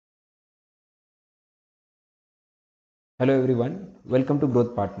Hello everyone, welcome to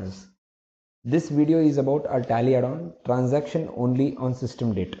Growth Partners. This video is about our Tally add-on transaction only on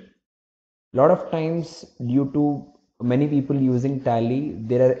system date. Lot of times due to many people using Tally,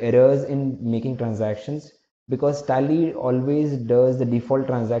 there are errors in making transactions because Tally always does the default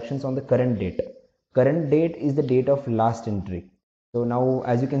transactions on the current date. Current date is the date of last entry. So now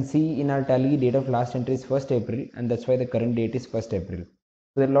as you can see in our Tally, date of last entry is 1st April and that's why the current date is 1st April.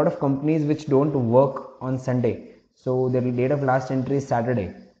 So there are a lot of companies which don't work on Sunday. So their date of last entry is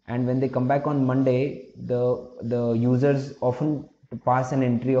Saturday, and when they come back on Monday, the users often pass an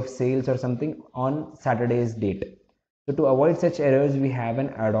entry of sales or something on Saturday's date. So to avoid such errors, we have an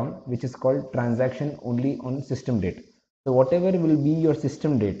add-on which is called transaction only on system date. So whatever will be your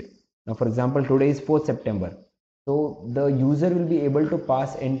system date. Now, for example, today is 4th September. So the user will be able to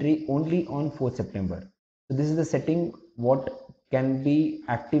pass entry only on 4th September. So this is the setting what can be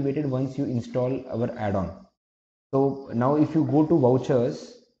activated once you install our add-on. So now if you go to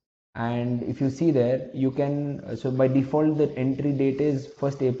vouchers and if you see there, you can, so by default the entry date is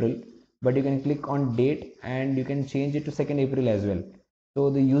 1st April, but you can click on date and you can change it to 2nd April as well. So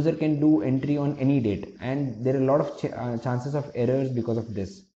the user can do entry on any date, and there are a lot of chances of errors because of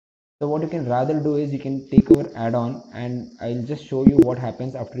this. So what you can rather do is you can take our add-on, and I'll just show you what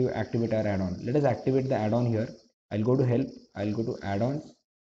happens after you activate our add-on. Let us activate the add-on here. I'll go to help, I'll go to add-ons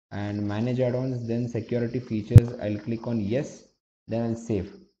and manage add-ons, then security features. I'll click on yes, then I'll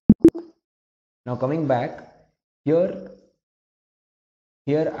save. Now coming back here,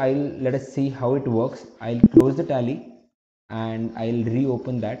 I'll let us see how it works. I'll close the Tally and I'll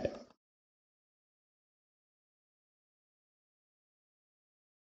reopen that.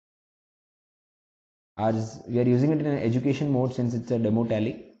 As we are using it in an education mode since it's a demo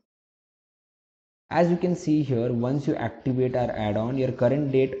Tally. As you can see here, once you activate our add-on, your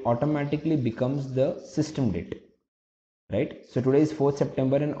current date automatically becomes the system date. Right, so today is 4th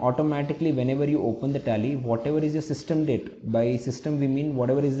September, and automatically whenever you open the Tally, whatever is your system date, by system we mean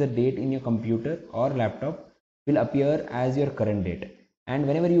whatever is the date in your computer or laptop, will appear as your current date. And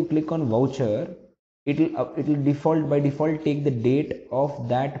whenever you click on voucher, it will default, by default, take the date of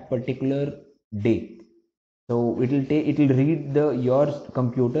that particular day. So it will read your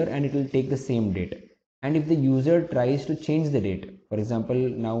computer and it will take the same date. And if the user tries to change the date, for example,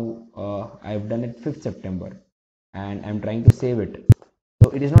 now I've done it 5th September and I'm trying to save it. So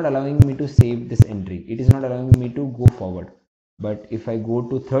it is not allowing me to save this entry. It is not allowing me to go forward. But if I go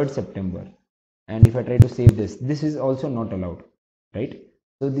to 3rd September and if I try to save this is also not allowed, right?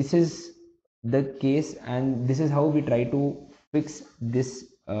 So this is the case, and this is how we try to fix this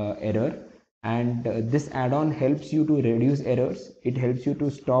error. And this add-on helps you to reduce errors. It helps you to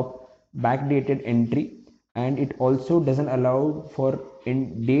stop backdated entry, and it also doesn't allow for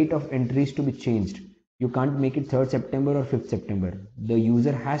date of entries to be changed. You can't make it 3rd September or 5th September. The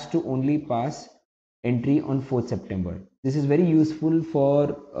user has to only pass entry on 4th September. This is very useful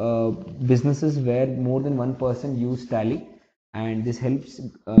for businesses where more than one person use Tally, and this helps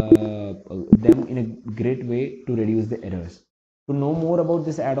them in a great way to reduce the errors. To know more about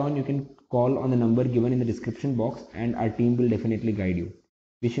this add-on, you can call on the number given in the description box and our team will definitely guide you.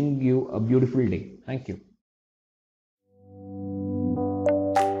 Wishing you a beautiful day. Thank you.